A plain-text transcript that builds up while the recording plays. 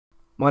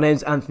My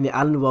name's Anthony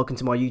Allen. Welcome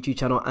to my YouTube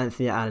channel,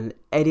 Anthony Allen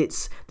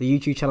Edits, the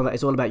YouTube channel that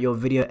is all about your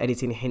video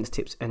editing hints,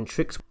 tips and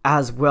tricks,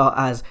 as well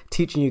as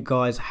teaching you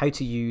guys how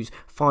to use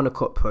Final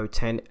Cut Pro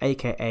 10,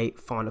 aka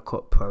Final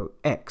Cut Pro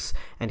X.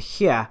 And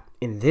here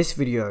in this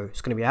video,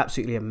 it's going to be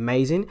absolutely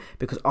amazing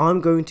because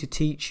I'm going to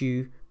teach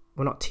you,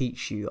 well not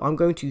teach you, I'm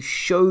going to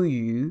show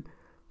you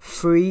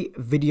free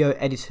video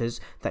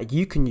editors that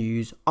you can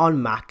use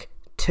on Mac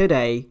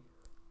today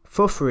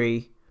for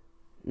free,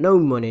 no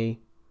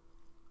money.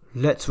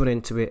 Let's run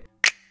into it.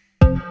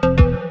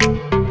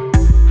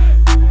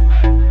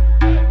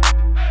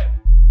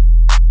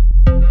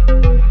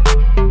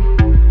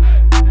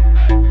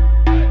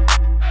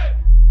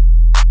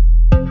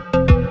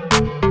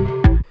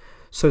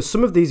 So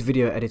some of these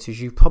video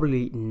editors you've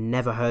probably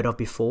never heard of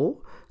before,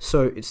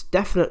 so it's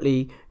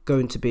definitely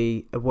going to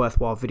be a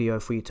worthwhile video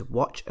for you to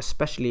watch,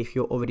 especially if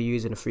you're already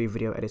using a free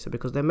video editor,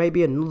 because there may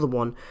be another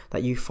one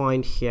that you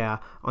find here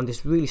on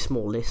this really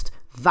small list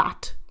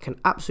that can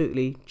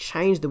absolutely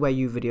change the way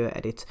you video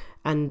edit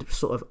and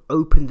sort of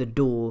open the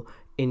door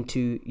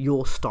into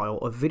your style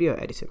of video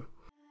editing.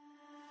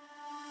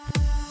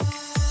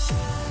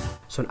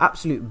 So an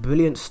absolute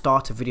brilliant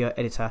starter video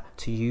editor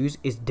to use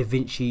is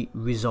DaVinci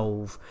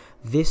Resolve.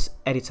 This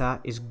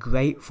editor is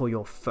great for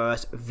your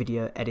first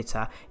video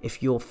editor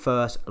if you're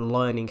first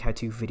learning how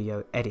to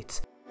video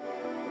edit.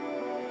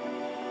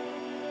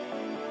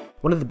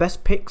 One of the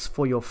best picks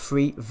for your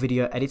free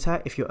video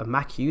editor if you're a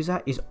Mac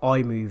user is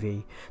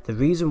iMovie. The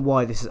reason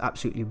why this is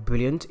absolutely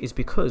brilliant is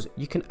because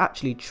you can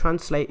actually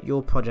translate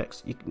your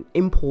projects, you can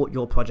import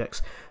your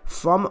projects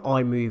from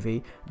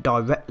iMovie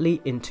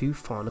directly into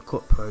Final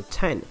Cut Pro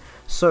 10.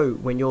 So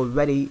when you're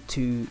ready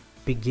to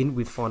begin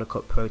with Final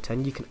Cut Pro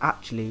 10, you can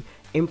actually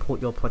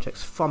import your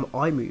projects from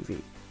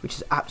iMovie, which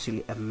is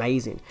absolutely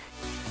amazing.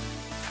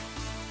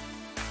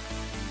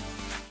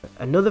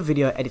 Another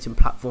video editing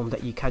platform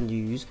that you can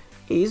use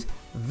is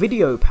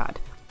VideoPad.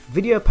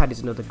 VideoPad is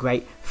another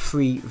great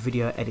free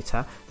video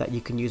editor that you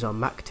can use on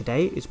Mac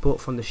today. It's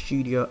bought from the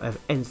studio of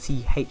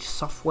NCH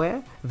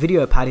Software.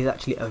 VideoPad is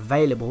actually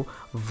available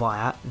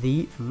via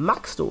the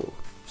Mac Store.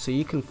 So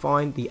you can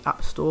find the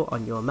App Store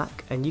on your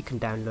Mac and you can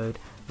download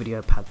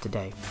VideoPad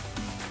today.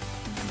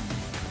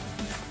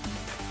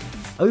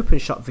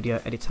 OpenShot Video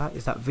Editor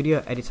is that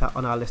video editor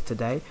on our list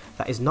today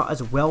that is not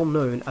as well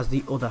known as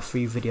the other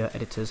free video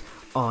editors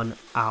on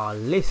our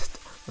list,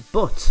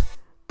 but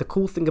the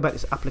cool thing about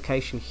this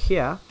application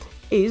here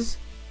is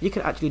you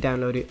can actually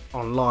download it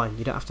online.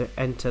 You don't have to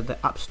enter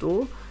the App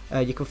Store.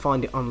 You can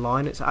find it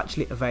online. It's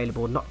actually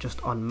available not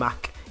just on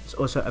Mac, it's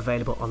also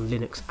available on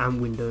Linux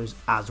and Windows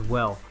as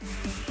well.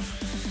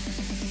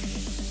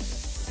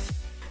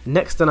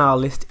 Next on our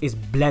list is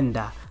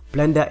Blender.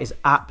 Blender is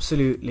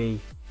absolutely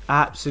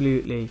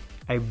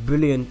a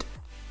brilliant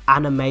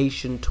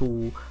animation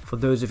tool for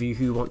those of you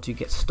who want to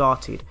get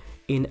started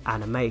in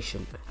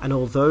animation. And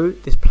although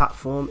this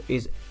platform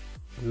is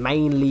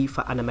mainly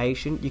for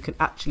animation, you can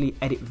actually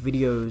edit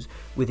videos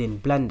within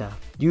Blender.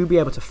 You'll be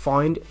able to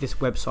find this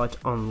website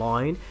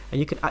online and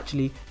you can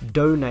actually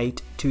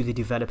donate to the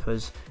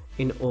developers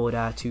in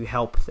order to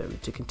help them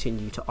to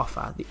continue to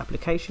offer the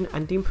application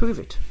and improve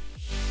it.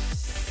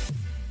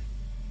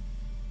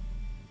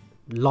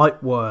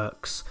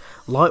 Lightworks.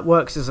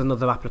 Lightworks is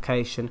another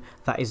application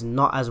that is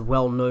not as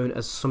well known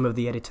as some of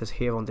the editors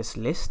here on this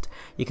list.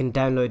 You can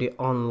download it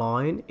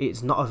online.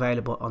 It's not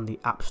available on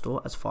the App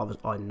Store as far as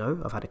I know.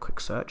 I've had a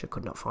quick search, I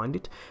could not find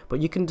it,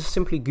 but you can just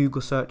simply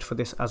Google search for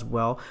this as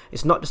well.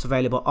 It's not just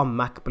available on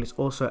Mac, but it's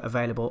also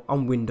available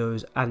on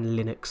Windows and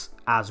Linux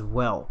as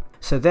well.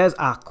 So there's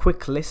our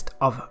quick list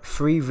of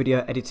free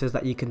video editors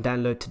that you can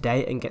download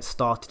today and get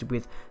started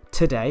with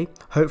today.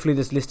 Hopefully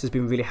this list has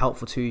been really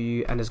helpful to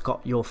you and has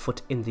got your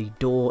foot in the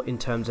door in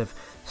terms of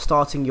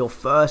starting your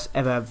first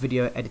ever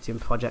video editing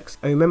projects.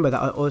 And remember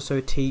that I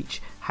also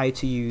teach how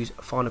to use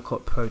Final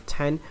Cut Pro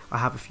 10. I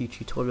have a few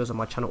tutorials on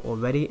my channel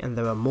already and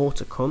there are more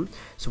to come.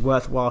 It's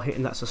worthwhile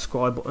hitting that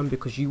subscribe button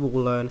because you will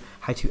learn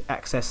how to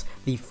access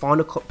the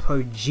Final Cut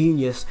Pro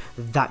genius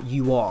that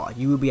you are.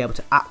 You will be able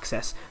to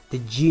access the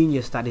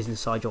genius that is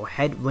inside your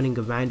head, running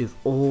around with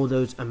all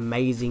those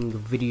amazing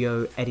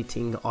video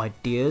editing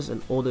ideas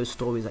and all those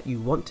stories that you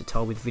want to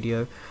tell with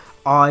video.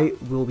 I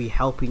will be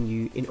helping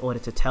you in order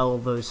to tell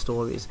those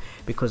stories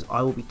because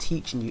I will be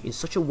teaching you in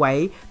such a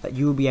way that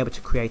you will be able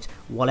to create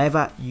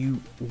whatever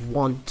you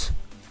want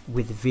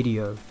with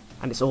video.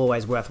 And it's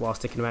always worthwhile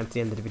sticking around to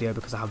the end of the video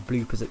because I have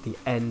bloopers at the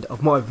end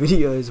of my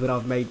videos when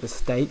I've made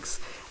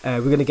mistakes.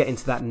 We're going to get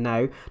into that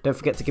now. Don't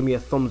forget to give me a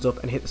thumbs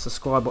up and hit the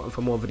subscribe button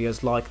for more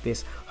videos like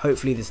this.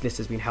 Hopefully this list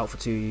has been helpful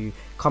to you.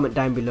 Comment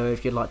down below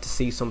if you'd like to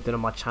see something on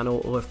my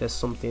channel or if there's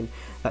something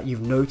that you've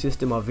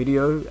noticed in my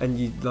video and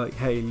you like,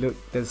 hey look,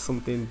 there's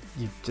something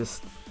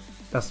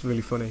that's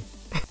really funny.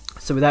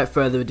 So without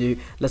further ado,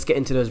 let's get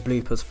into those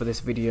bloopers for this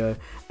video,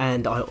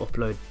 and I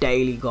upload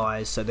daily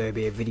guys, so there'll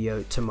be a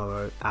video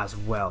tomorrow as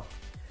well.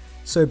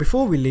 So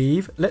before we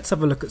leave, let's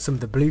have a look at some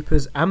of the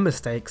bloopers and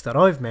mistakes that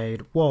I've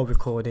made while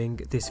recording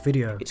this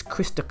video. It's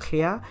crystal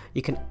clear,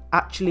 you can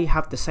actually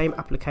have the same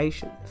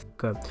application.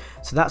 Go.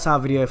 So that's our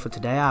video for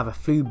today. I have a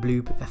flu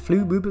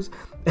bloopers.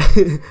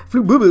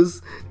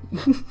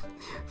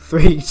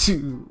 3,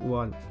 2,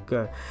 1,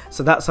 go.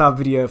 So that's our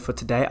video for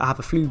today. I have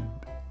a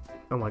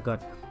oh my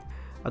god,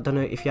 I don't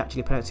know if you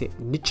actually pronounce it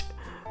niche,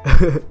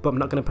 but I'm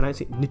not going to pronounce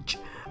it niche,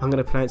 I'm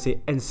going to pronounce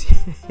it NC.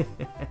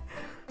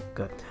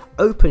 Go.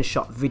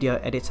 OpenShot video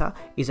editor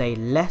is a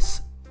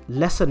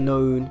lesser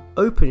known.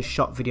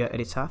 OpenShot video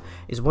editor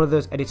is one of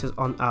those editors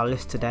on our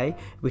list today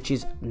which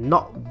is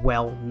not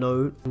well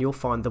known. You'll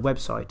find the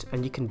website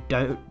and you can